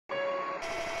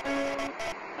I'm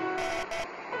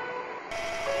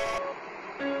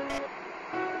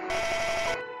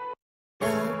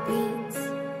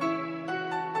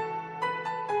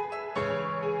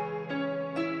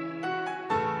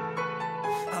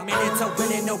in it to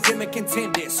win it, no gimmick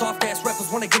intended. Soft ass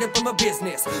rappers wanna get it from a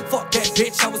business. Fuck that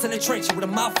bitch, I was in the trenches with a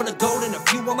mouth full of gold and a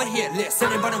few on my hit list.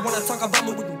 Anybody wanna talk about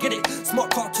me, we can get it. Smart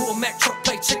car to a Mac truck,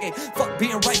 play chicken. Fuck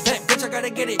being right back, bitch, I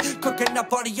gotta get it. Cooking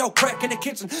up audio crack in the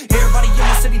kitchen. Everybody in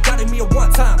the city doubted me at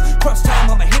one time. Crunch time,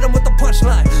 I'ma hit them with the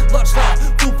punchline. Lunchtime,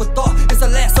 food for thought, it's the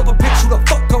last of a bitch. Who the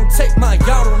fuck gon' take mine?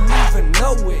 Y'all don't even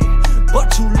know it,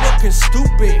 but you looking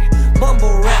stupid.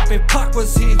 Mumble rapping, Pac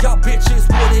was here, y'all bitches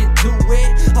wouldn't do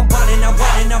it. I'm wildin',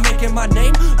 I'm making my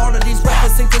name. All of these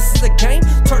rappers think this is a game.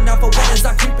 Turned out for what is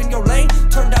I keep in your lane?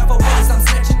 Turned out for what is I'm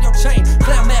snatching your chain.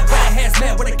 Clown mad with a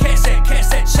hazmat, with a cash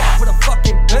that shot with a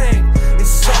fucking bang.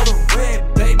 It's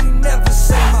SoTa.red, baby, never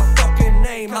say my fucking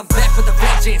name. I'm back with a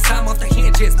vengeance, I'm off the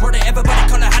hinges. Murder everybody,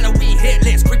 call it Halloween hit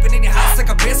list. Creeping in your house like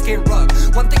a biscuit rug.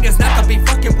 One thing is not gonna be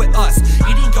fucking with us.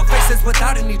 Eating your faces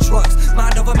without any drugs.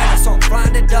 Mind over matter, so I'm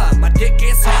flying it up. My dick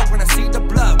gets hard when I see the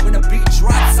blood. When the beat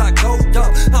drops, I go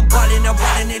dumb. I'm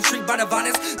wildin', intrigued by the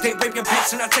violence. They rape your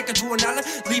bitch and I take her to an island.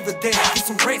 Leave her there, get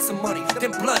some ransom money.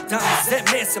 Then blood diamonds, that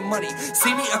man some money.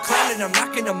 See me a clown and I'm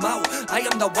knocking them out. I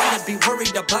am the one to be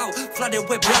worried about. Flooded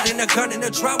with blood and a gun in a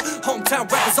drought.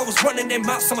 Hometown rappers always running their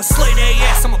mouths. I'ma slay their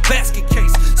ass, I'm a basket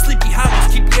case. Sleepy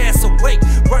hollows, keep your ass awake.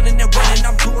 Running and running,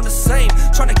 I'm doing the same.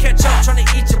 Trying to catch up, trying to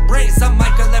eat your brains. I'm